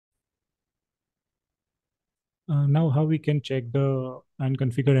Now how we can check the and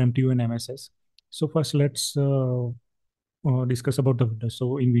configure MTU and MSS. So first let's discuss about the Windows.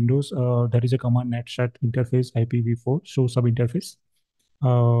 So in Windows, there is a command netset interface IPv4 show sub interface.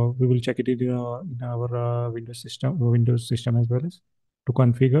 We will check it in our Windows system as well as to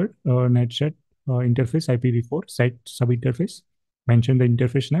configure netset interface IPv4 site sub interface. Mention the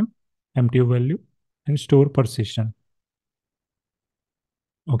interface name, MTU value, and store persistent.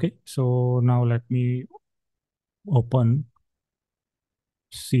 Okay, so now let me open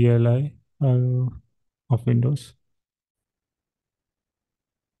CLI of Windows.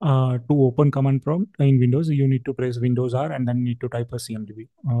 To open command prompt in Windows, you need to press Windows R and then need to type a CMD.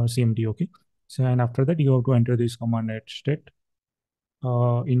 Okay. So and after that, you have to enter this command at state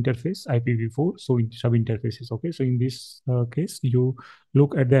interface IPv4. So sub interfaces. Okay. So in this case, you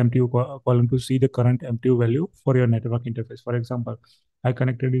look at the MTU column to see the current MTU value for your network interface. For example, I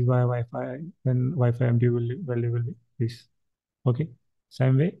connected this via Wi-Fi, then Wi-Fi MTU value will be this. Okay.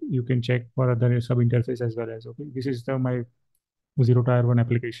 Same way, you can check for other sub interface as well as. Okay. This is my zero tier one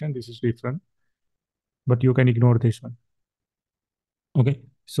application. This is different, but you can ignore this one. Okay.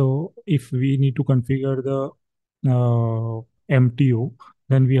 So if we need to configure the MTU,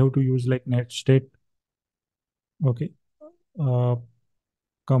 then we have to use like netstate. Okay. Uh,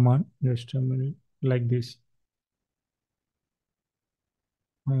 Command. Just a minute. Like this.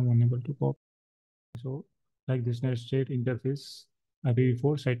 I am unable to copy. So like this netstate interface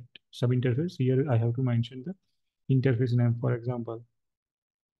IPv4 site sub interface. Here I have to mention the interface name. For example,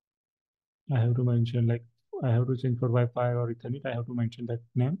 I have to mention like I have to change for Wi-Fi or Ethernet. I have to mention that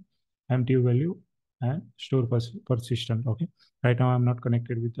name, MTU value, and store persistent. Okay. Right now I'm not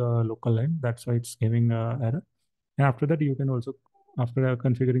connected with the local line. That's why it's giving error. And after that, you can also after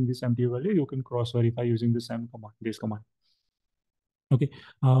configuring this MTU value, you can cross verify using the same command. This command. Okay.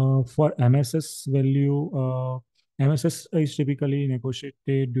 For MSS value, MSS is typically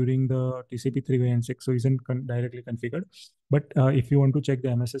negotiated during the TCP 3 and 6, so isn't directly configured. But if you want to check the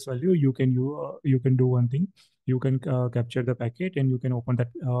MSS value, you can do one thing. You can capture the packet and you can open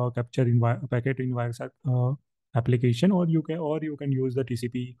that capture in packet in Wireshark application, or you can use the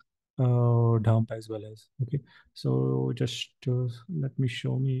TCP dump as well as. Okay. So just let me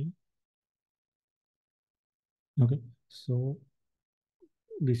show me. Okay. So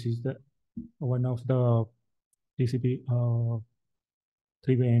this is the one of the TCP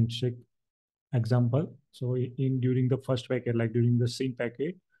three-way handshake example. So in during the first packet, like during the sync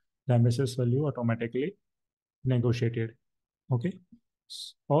packet, the MSS value automatically negotiated. Okay.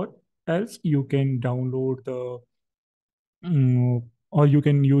 Or else you can download the or you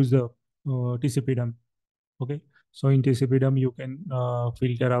can use the TCP dump. Okay. So in TCP dump, you can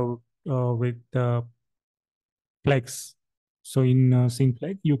filter out with the flags. So in sync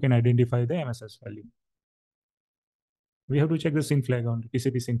flag, you can identify the MSS value. We have to check the sync flag on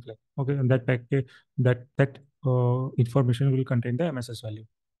TCP sync flag. Okay, and that packet that information will contain the MSS value.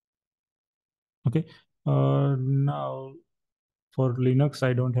 Okay. Now for Linux,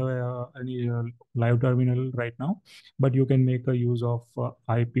 I don't have any live terminal right now, but you can make a use of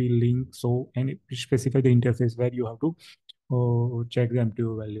IP link. So and specify the interface where you have to check the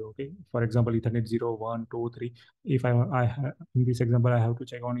MTU value. Okay. For example, Ethernet 0, 1, 2, 3. If in this example, I have to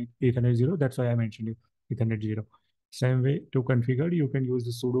check on Ethernet 0. That's why I mentioned it, Ethernet 0. Same way to configure, you can use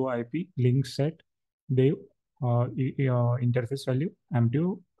the sudo IP link set dev interface value,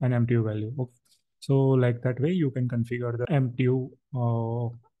 MTU and MTU value. Okay. So like that way, you can configure the MTU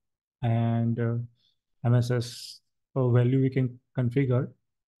and MSS value we can configure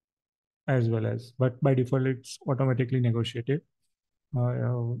as well as, but by default, it's automatically negotiated.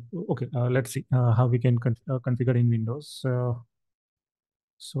 Okay, let's see how we can configure in Windows.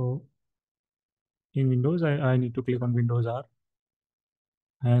 So in Windows, I need to click on Windows R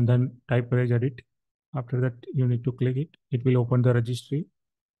and then type regedit. After that, you need to click it. It will open the registry.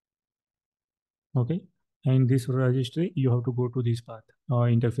 Okay. And this registry, you have to go to this path,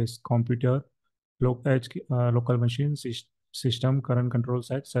 interface, computer, local machine, system, current control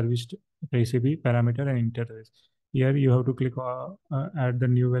set, service recipe, parameter, and interface. Here you have to click add the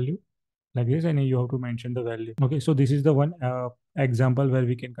new value like this, and you have to mention the value. Okay, so this is the one example where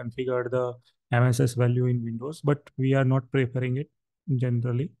we can configure the MSS value in Windows, but we are not preferring it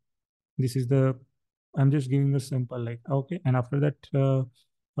generally. This is the, I'm just giving a sample like, okay, and after that,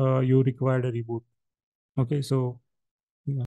 you required a reboot. Okay, so